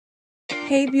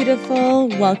Hey, beautiful.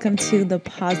 Welcome to the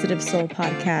Positive Soul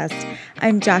Podcast.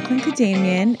 I'm Jacqueline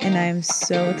Kadamian, and I'm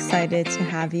so excited to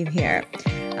have you here.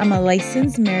 I'm a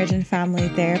licensed marriage and family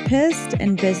therapist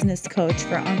and business coach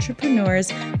for entrepreneurs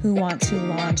who want to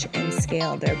launch and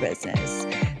scale their business.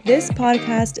 This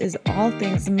podcast is all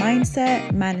things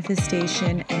mindset,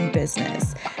 manifestation, and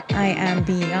business. I am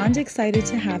beyond excited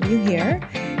to have you here.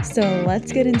 So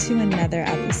let's get into another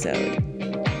episode.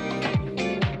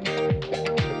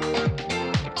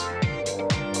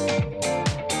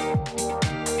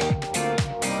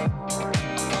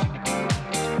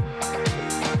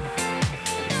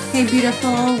 Hey,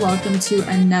 beautiful. Welcome to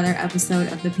another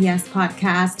episode of the PS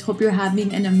Podcast. Hope you're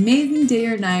having an amazing day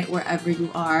or night wherever you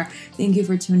are. Thank you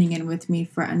for tuning in with me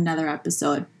for another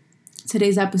episode.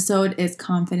 Today's episode is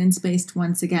confidence-based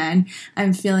once again.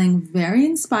 I'm feeling very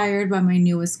inspired by my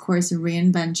newest course,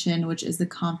 Reinvention, which is the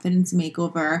Confidence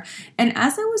Makeover. And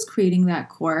as I was creating that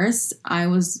course, I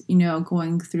was,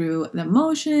 going through the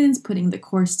motions, putting the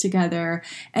course together,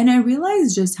 and I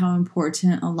realized just how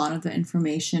important a lot of the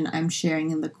information I'm sharing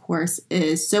in the course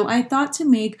is. So I thought to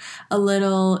make a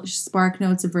little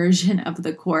SparkNotes version of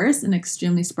the course, an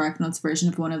extremely SparkNotes version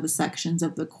of one of the sections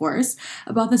of the course,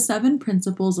 about the 7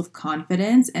 principles of confidence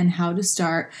and how to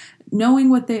start knowing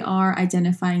what they are,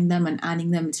 identifying them, and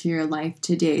adding them to your life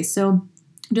today. So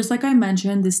just like I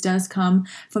mentioned, this does come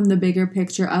from the bigger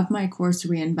picture of my course,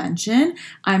 Reinvention.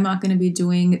 I'm not going to be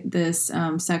doing this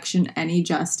section any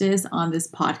justice on this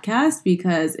podcast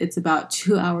because it's about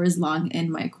 2 hours long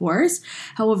in my course.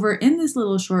 However, in this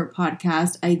little short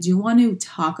podcast, I do want to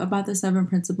talk about the 7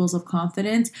 principles of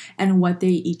confidence and what they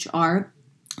each are,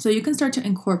 so you can start to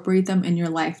incorporate them in your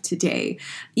life today.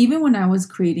 Even when I was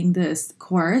creating this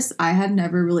course, I had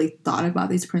never really thought about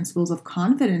these principles of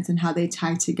confidence and how they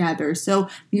tie together. So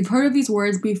you've heard of these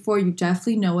words before, you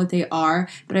definitely know what they are,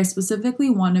 but I specifically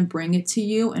want to bring it to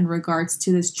you in regards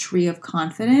to this tree of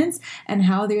confidence and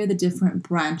how they're the different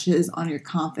branches on your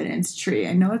confidence tree.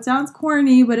 I know it sounds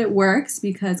corny, but it works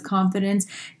because confidence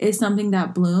is something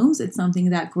that blooms. It's something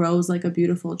that grows like a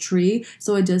beautiful tree.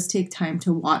 So it does take time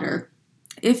to water.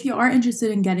 If you are interested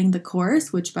in getting the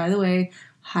course, which by the way,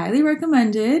 highly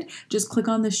recommended, just click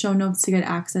on the show notes to get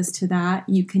access to that.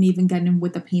 You can even get in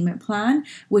with a payment plan,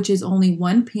 which is only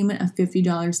one payment of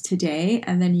 $50 today,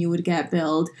 and then you would get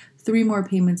billed 3 more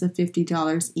payments of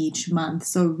 $50 each month.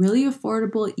 So really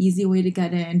affordable, easy way to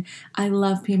get in. I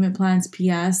love payment plans.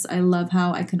 PS, I love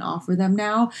how I can offer them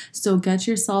now. So get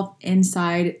yourself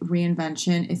inside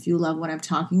Reinvention if you love what I'm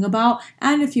talking about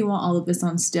and if you want all of this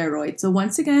on steroids. So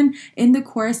once again, in the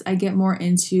course, I get more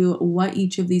into what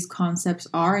each of these concepts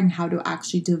are and how to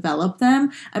actually develop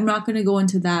them. I'm not going to go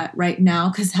into that right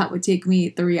now because that would take me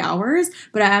 3 hours,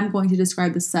 but I am going to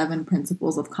describe the 7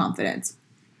 principles of confidence.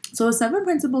 So the 7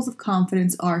 principles of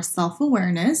confidence are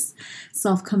self-awareness,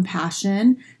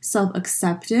 self-compassion,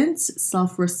 self-acceptance,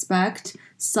 self-respect,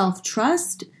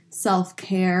 self-trust,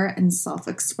 self-care, and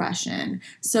self-expression.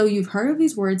 So you've heard of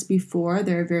these words before.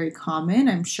 They're very common,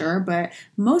 I'm sure, but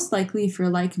most likely if you're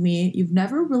like me, you've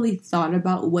never really thought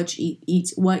about what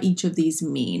each of these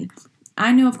mean.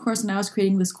 I know, of course, when I was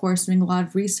creating this course, doing a lot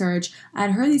of research,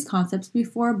 I'd heard these concepts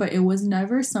before, but it was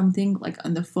never something like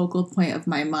on the focal point of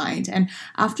my mind. And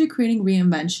after creating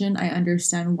Reinvention, I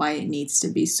understand why it needs to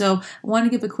be. So I want to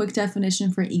give a quick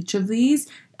definition for each of these.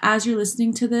 As you're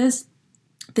listening to this,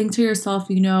 think to yourself,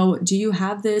 do you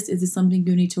have this? Is this something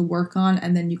you need to work on?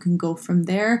 And then you can go from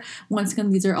there. Once again,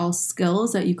 these are all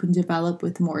skills that you can develop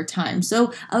with more time.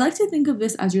 So I like to think of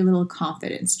this as your little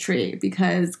confidence tree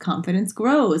because confidence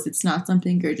grows. It's not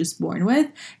something you're just born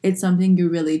with. It's something you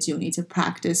really do need to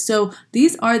practice. So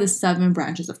these are the 7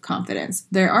 branches of confidence.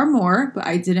 There are more, but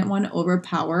I didn't want to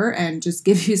overpower and just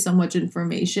give you so much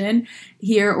information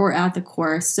here or at the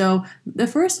course. So the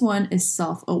first one is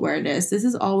self-awareness. This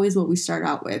is always what we start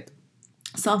out with.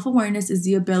 Self-awareness is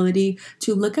the ability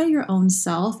to look at your own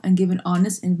self and give an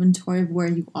honest inventory of where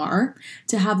you are,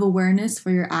 to have awareness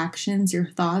for your actions, your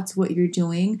thoughts, what you're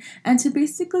doing, and to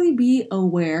basically be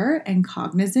aware and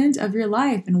cognizant of your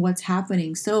life and what's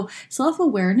happening. So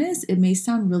self-awareness, it may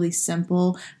sound really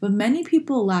simple, but many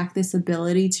people lack this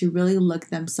ability to really look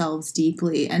themselves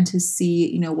deeply and to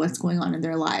see, what's going on in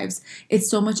their lives. It's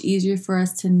so much easier for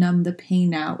us to numb the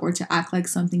pain out or to act like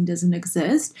something doesn't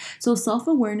exist. So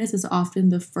self-awareness is often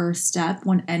the first step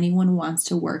when anyone wants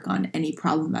to work on any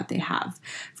problem that they have.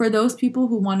 For those people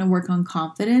who want to work on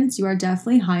confidence, you are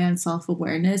definitely high on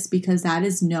self-awareness because that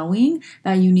is knowing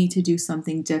that you need to do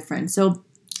something different. So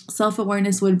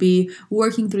Self-awareness would be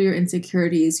working through your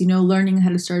insecurities, learning how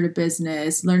to start a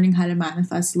business, learning how to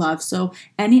manifest love. So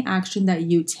any action that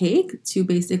you take to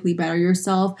basically better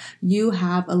yourself, you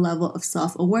have a level of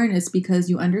self-awareness because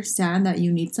you understand that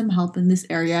you need some help in this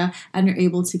area and you're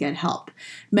able to get help.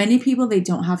 Many people, they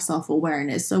don't have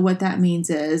self-awareness. So what that means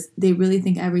is they really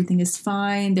think everything is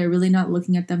fine. They're really not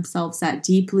looking at themselves that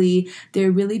deeply. They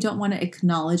really don't want to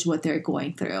acknowledge what they're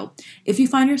going through. If you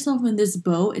find yourself in this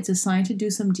boat, it's a sign to do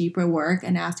some deeper work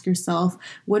and ask yourself,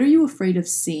 what are you afraid of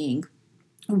seeing?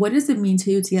 What does it mean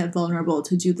to you to get vulnerable,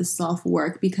 to do the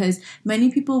self-work? Because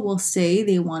many people will say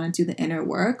they want to do the inner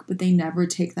work, but they never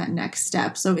take that next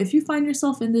step. So if you find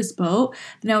yourself in this boat,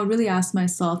 then I would really ask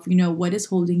myself, what is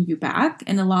holding you back?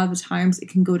 And a lot of the times it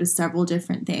can go to several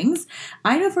different things.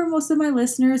 I know for most of my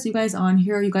listeners, you guys on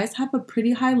here, you guys have a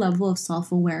pretty high level of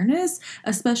self-awareness,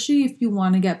 especially if you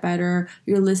want to get better,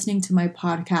 you're listening to my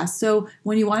podcast. So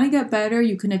when you want to get better,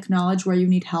 you can acknowledge where you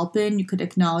need help in, you could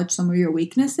acknowledge some of your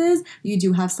weaknesses, you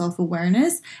do have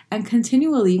self-awareness, and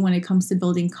continually when it comes to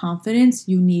building confidence,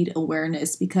 you need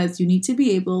awareness because you need to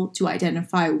be able to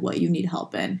identify what you need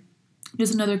help in.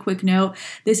 Just another quick note,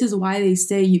 this is why they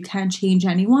say you can't change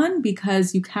anyone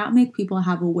because you can't make people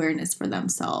have awareness for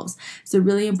themselves. It's a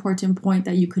really important point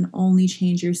that you can only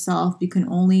change yourself. You can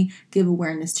only give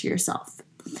awareness to yourself.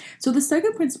 So the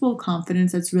second principle of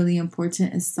confidence that's really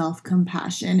important is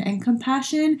self-compassion. And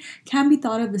compassion can be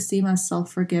thought of the same as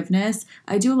self-forgiveness.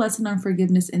 I do a lesson on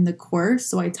forgiveness in the course,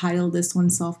 so I titled this one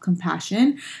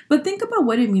Self-Compassion. But think about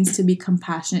what it means to be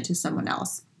compassionate to someone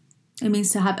else. It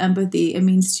means to have empathy. It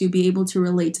means to be able to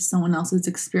relate to someone else's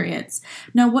experience.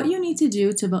 Now, what you need to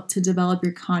do to develop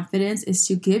your confidence is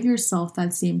to give yourself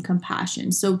that same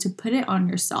compassion. So to put it on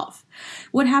yourself.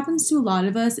 What happens to a lot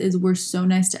of us is we're so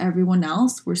nice to everyone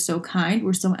else. We're so kind.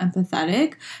 We're so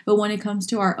empathetic. But when it comes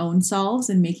to our own selves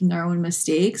and making our own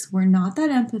mistakes, we're not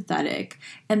that empathetic.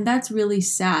 And that's really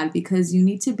sad because you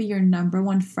need to be your number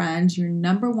one friend, your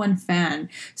number one fan.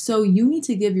 So you need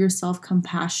to give yourself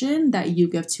compassion that you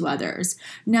give to others.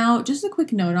 Now, just a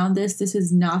quick note on this. This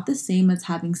is not the same as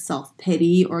having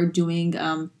self-pity or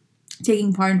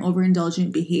taking part in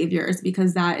overindulgent behaviors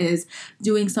because that is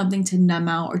doing something to numb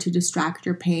out or to distract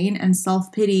your pain. And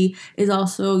self-pity is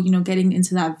also, getting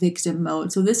into that victim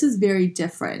mode. So this is very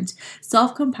different.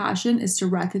 Self-compassion is to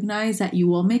recognize that you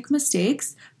will make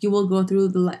mistakes. You will go through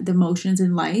the motions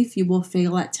in life. You will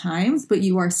fail at times, but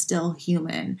you are still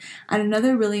human. And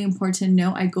another really important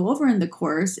note I go over in the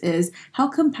course is how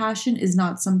compassion is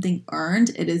not something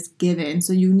earned. It is given.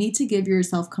 So you need to give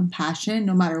yourself compassion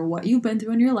no matter what you've been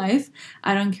through in your life.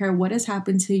 I don't care what has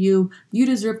happened to you. You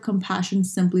deserve compassion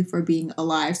simply for being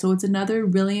alive. So it's another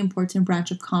really important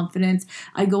branch of confidence.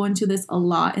 I go into this a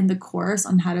lot in the course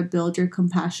on how to build your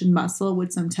compassion muscle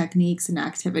with some techniques and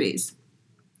activities.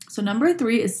 So number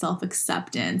 3 is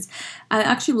self-acceptance. I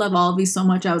actually love all of these so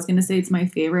much. I was going to say it's my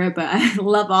favorite, but I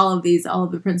love all of these, all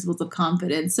of the principles of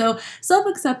confidence. So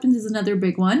self-acceptance is another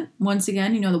big one. Once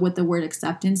again, what the word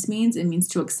acceptance means. It means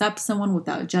to accept someone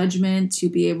without judgment, to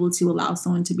be able to allow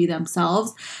someone to be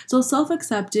themselves. So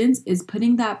self-acceptance is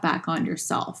putting that back on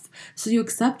yourself. So you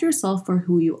accept yourself for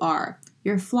who you are.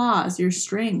 Your flaws, your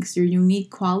strengths, your unique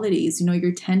qualities,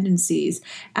 your tendencies.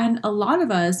 And a lot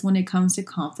of us, when it comes to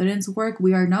confidence work,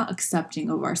 we are not accepting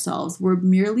of ourselves. We're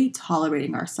merely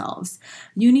tolerating ourselves.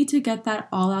 You need to get that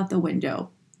all out the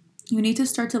window. You need to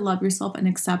start to love yourself and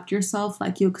accept yourself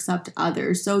like you accept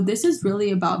others. So this is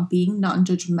really about being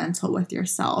non-judgmental with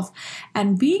yourself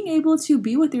and being able to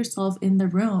be with yourself in the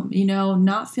room,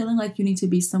 not feeling like you need to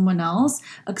be someone else,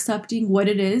 accepting what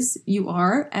it is you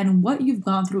are and what you've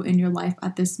gone through in your life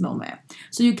at this moment.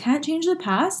 So you can't change the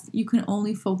past. You can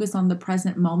only focus on the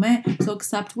present moment. So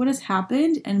accept what has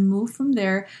happened and move from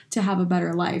there to have a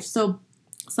better life. So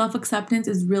self-acceptance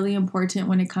is really important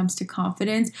when it comes to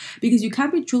confidence because you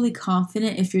can't be truly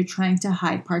confident if you're trying to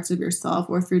hide parts of yourself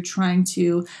or if you're trying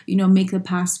to, make the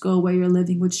past go away, you're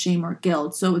living with shame or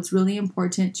guilt. So it's really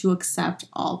important to accept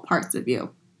all parts of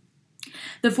you.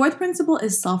 The 4th principle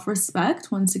is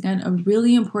self-respect. Once again, a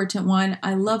really important one.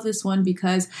 I love this one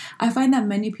because I find that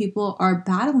many people are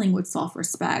battling with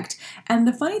self-respect. And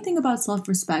the funny thing about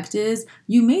self-respect is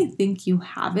you may think you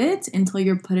have it until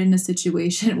you're put in a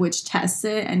situation which tests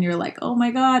it and you're like, oh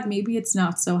my God, maybe it's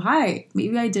not so high.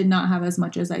 Maybe I did not have as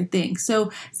much as I think.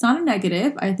 So it's not a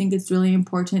negative. I think it's really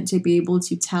important to be able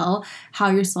to tell how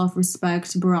your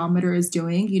self-respect barometer is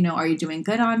doing. Are you doing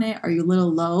good on it? Are you a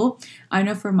little low? I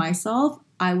know for myself,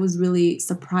 I was really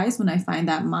surprised when I find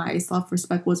that my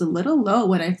self-respect was a little low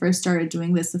when I first started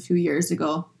doing this a few years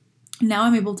ago. Now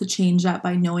I'm able to change that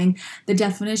by knowing the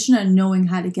definition and knowing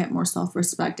how to get more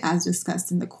self-respect as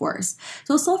discussed in the course.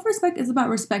 So self-respect is about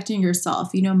respecting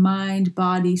yourself, mind,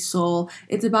 body, soul.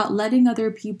 It's about letting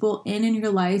other people in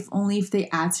your life only if they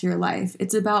add to your life.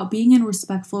 It's about being in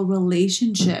respectful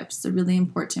relationships, a really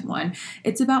important one.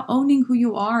 It's about owning who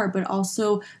you are, but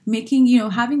also making,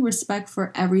 having respect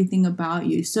for everything about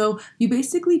you. So you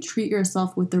basically treat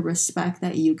yourself with the respect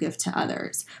that you give to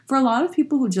others. For a lot of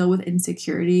people who deal with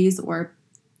insecurities or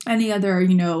any other,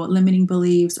 limiting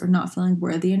beliefs or not feeling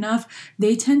worthy enough,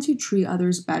 they tend to treat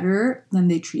others better than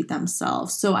they treat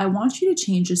themselves. So I want you to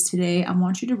change this today. I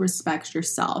want you to respect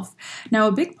yourself. Now,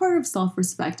 a big part of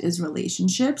self-respect is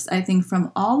relationships. I think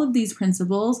from all of these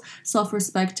principles,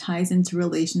 self-respect ties into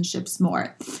relationships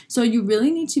more. So you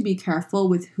really need to be careful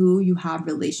with who you have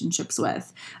relationships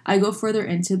with. I go further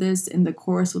into this in the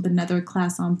course with another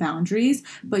class on boundaries,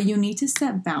 but you need to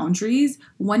set boundaries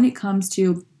when it comes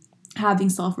to having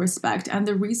self-respect. And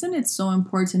the reason it's so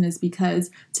important is because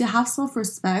to have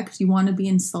self-respect, you want to be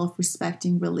in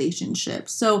self-respecting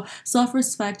relationships. So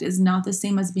self-respect is not the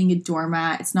same as being a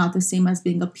doormat. It's not the same as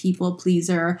being a people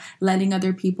pleaser, letting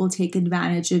other people take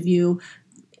advantage of you.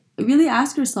 Really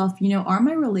ask yourself, are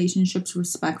my relationships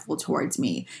respectful towards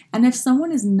me? And if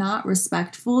someone is not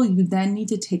respectful, you then need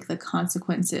to take the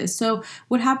consequences. So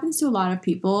what happens to a lot of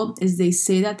people is they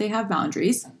say that they have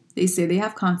boundaries. They say they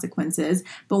have consequences,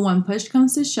 but when push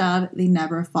comes to shove, they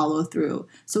never follow through.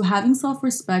 So having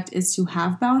self-respect is to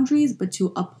have boundaries, but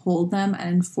to uphold them and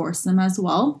enforce them as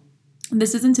well.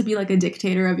 This isn't to be like a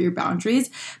dictator of your boundaries,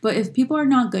 but if people are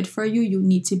not good for you, you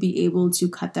need to be able to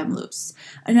cut them loose.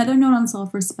 Another note on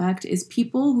self-respect is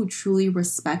people who truly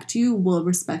respect you will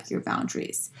respect your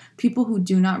boundaries. People who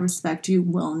do not respect you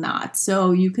will not.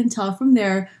 So you can tell from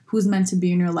there who's meant to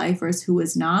be in your life versus who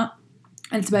is not.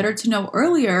 It's better to know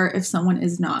earlier if someone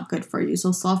is not good for you.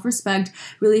 So self-respect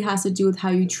really has to do with how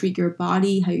you treat your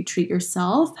body, how you treat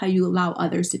yourself, how you allow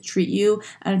others to treat you.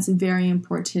 And it's a very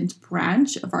important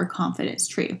branch of our confidence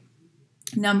tree.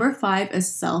 Number 5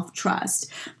 is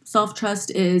self-trust.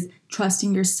 Self-trust is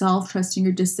trusting yourself, trusting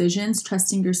your decisions,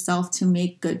 trusting yourself to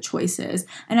make good choices.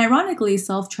 And ironically,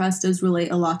 self-trust does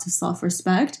relate a lot to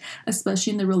self-respect,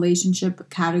 especially in the relationship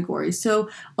category. So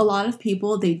a lot of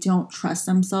people, they don't trust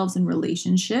themselves in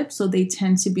relationships, so they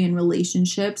tend to be in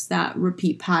relationships that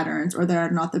repeat patterns or that are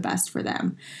not the best for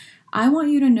them. I want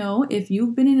you to know if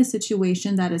you've been in a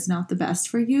situation that is not the best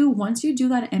for you, once you do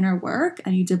that inner work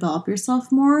and you develop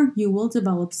yourself more, you will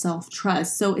develop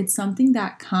self-trust. So it's something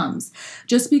that comes.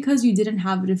 Just because you didn't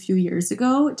have it a few years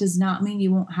ago does not mean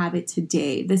you won't have it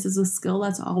today. This is a skill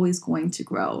that's always going to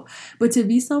grow. But to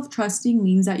be self-trusting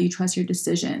means that you trust your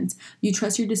decisions. You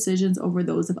trust your decisions over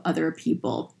those of other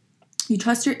people. You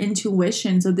trust your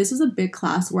intuition. So this is a big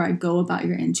class where I go about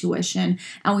your intuition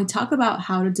and we talk about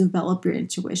how to develop your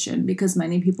intuition because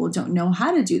many people don't know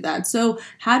how to do that. So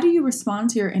how do you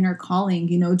respond to your inner calling?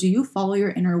 Do you follow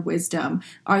your inner wisdom?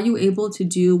 Are you able to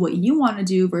do what you want to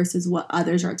do versus what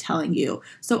others are telling you?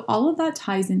 So all of that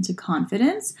ties into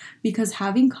confidence because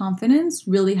having confidence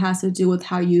really has to do with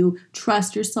how you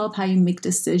trust yourself, how you make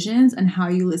decisions, and how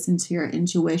you listen to your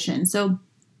intuition. So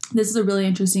this is a really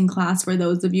interesting class for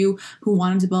those of you who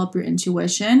want to develop your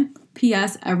intuition.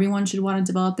 P.S. Everyone should want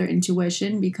to develop their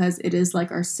intuition because it is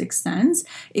like our sixth sense.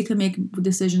 It can make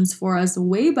decisions for us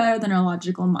way better than our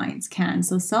logical minds can.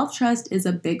 So self-trust is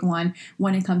a big one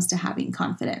when it comes to having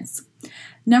confidence.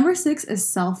 Number 6 is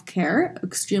self-care,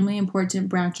 extremely important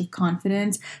branch of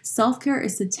confidence. Self-care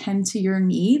is to tend to your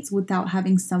needs without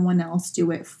having someone else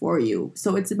do it for you.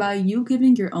 So it's about you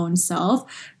giving your own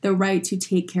self the right to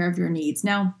take care of your needs.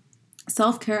 Now,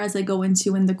 self-care, as I go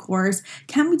into in the course,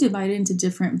 can be divided into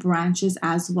different branches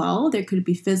as well. There could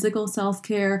be physical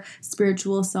self-care,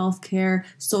 spiritual self-care,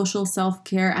 social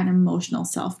self-care, and emotional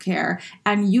self-care.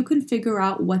 And you can figure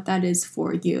out what that is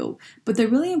for you. But the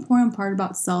really important part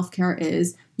about self-care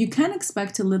is you can't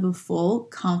expect to live a full,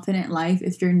 confident life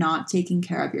if you're not taking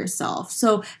care of yourself.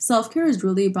 So self-care is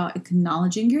really about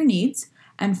acknowledging your needs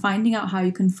and finding out how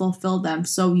you can fulfill them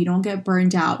so you don't get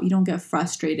burned out, you don't get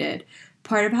frustrated.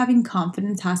 Part of having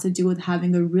confidence has to do with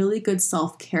having a really good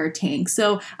self-care tank.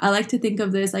 So I like to think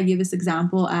of this, I give this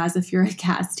example as if you're a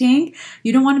gas tank,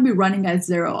 you don't want to be running at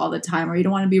 0 all the time, or you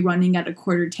don't want to be running at a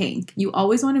quarter tank. You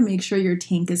always want to make sure your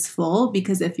tank is full,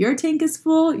 because if your tank is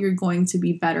full, you're going to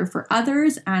be better for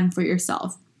others and for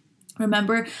yourself.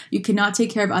 Remember, you cannot take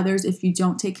care of others if you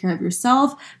don't take care of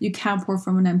yourself. You can't pour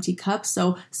from an empty cup.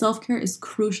 So self-care is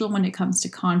crucial when it comes to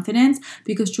confidence,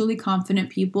 because truly confident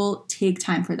people take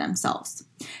time for themselves.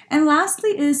 And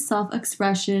lastly is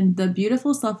self-expression, the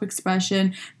beautiful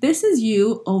self-expression. This is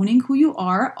you owning who you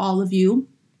are, all of you,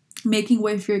 making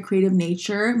way for your creative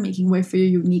nature, making way for your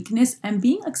uniqueness, and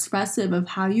being expressive of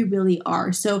how you really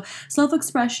are. So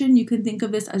self-expression, you can think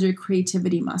of this as your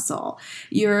creativity muscle.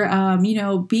 You're,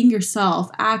 being yourself,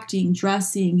 acting,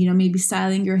 dressing, maybe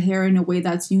styling your hair in a way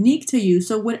that's unique to you.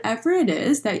 So whatever it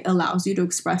is that allows you to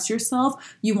express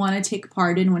yourself, you want to take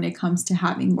part in when it comes to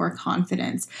having more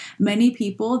confidence. Many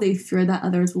people, they fear that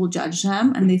others will judge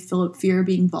them, and they fear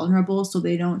being vulnerable, so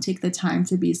they don't take the time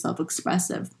to be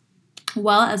self-expressive.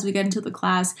 Well, as we get into the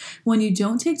class, when you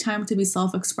don't take time to be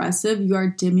self-expressive, you are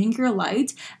dimming your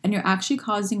light and you're actually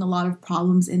causing a lot of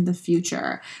problems in the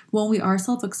future. When we are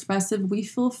self-expressive, we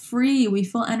feel free, we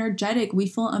feel energetic, we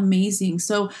feel amazing.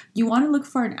 So you want to look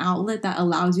for an outlet that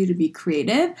allows you to be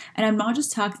creative. And I'm not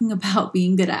just talking about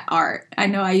being good at art. I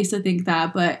know I used to think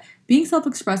that, but being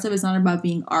self-expressive is not about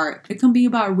being art. It can be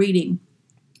about reading,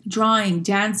 drawing,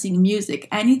 dancing, music,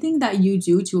 anything that you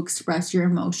do to express your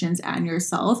emotions and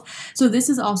yourself. So this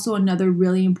is also another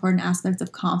really important aspect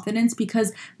of confidence,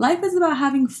 because life is about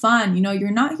having fun.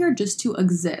 You're not here just to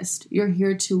exist. You're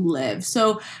here to live.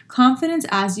 So confidence,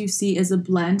 as you see, is a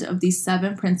blend of these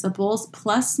 7 principles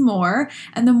plus more.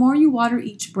 And the more you water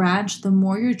each branch, the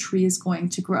more your tree is going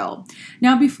to grow.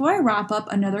 Now, before I wrap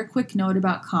up, another quick note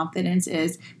about confidence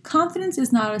is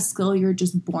not a skill you're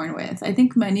just born with. I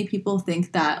think many people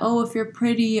think that, if you're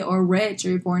pretty or rich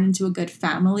or you're born into a good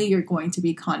family, you're going to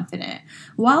be confident.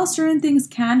 While certain things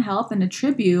can help and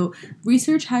attribute,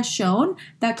 research has shown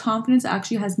that confidence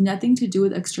actually has nothing to do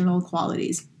with external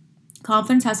qualities.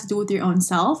 Confidence has to do with your own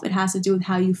self. It has to do with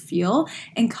how you feel.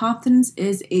 And confidence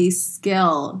is a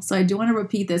skill. So I do want to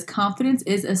repeat this. Confidence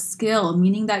is a skill,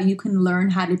 meaning that you can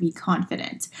learn how to be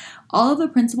confident. All of the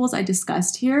principles I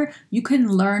discussed here, you can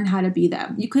learn how to be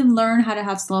them. You can learn how to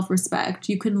have self-respect.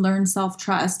 You can learn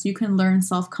self-trust. You can learn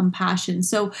self-compassion.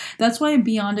 So that's why I'm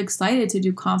beyond excited to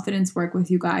do confidence work with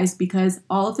you guys, because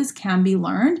all of this can be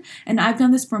learned. And I've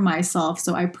done this for myself,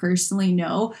 so I personally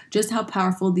know just how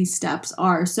powerful these steps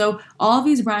are. So all of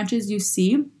these branches you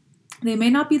see, they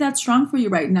may not be that strong for you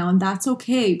right now, and that's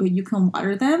okay, but you can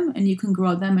water them and you can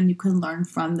grow them and you can learn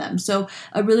from them. So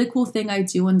a really cool thing I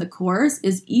do in the course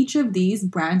is each of these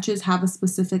branches have a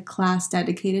specific class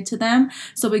dedicated to them.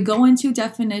 So we go into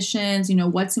definitions,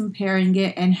 what's impairing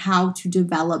it and how to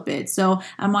develop it. So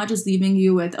I'm not just leaving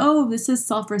you with, this is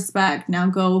self-respect, now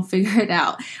go figure it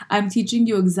out. I'm teaching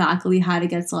you exactly how to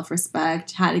get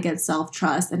self-respect, how to get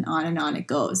self-trust, and on it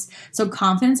goes. So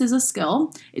confidence is a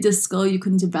skill. It's a skill you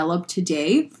can develop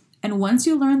today. And once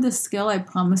you learn this skill, I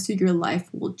promise you your life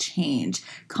will change.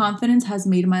 Confidence has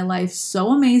made my life so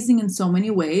amazing in so many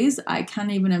ways. I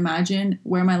can't even imagine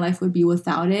where my life would be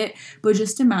without it. But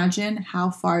just imagine how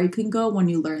far you can go when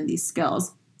you learn these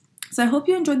skills. So I hope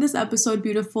you enjoyed this episode,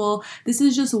 beautiful. This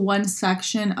is just one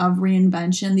section of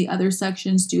reinvention. The other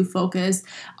sections do focus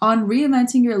on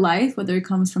reinventing your life, whether it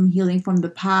comes from healing from the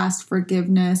past,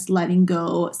 forgiveness, letting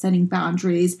go, setting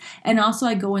boundaries. And also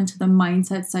I go into the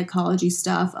mindset psychology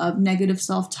stuff of negative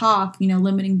self-talk,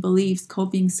 limiting beliefs,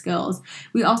 coping skills.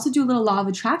 We also do a little law of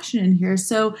attraction in here.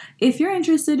 So if you're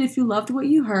interested, if you loved what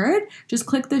you heard, just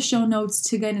click the show notes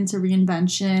to get into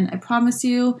reinvention. I promise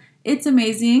you, it's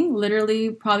amazing,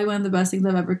 literally probably one of the best things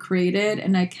I've ever created,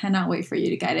 and I cannot wait for you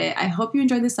to get it. I hope you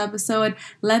enjoyed this episode.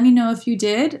 Let me know if you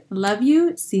did. Love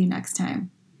you. See you next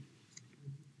time.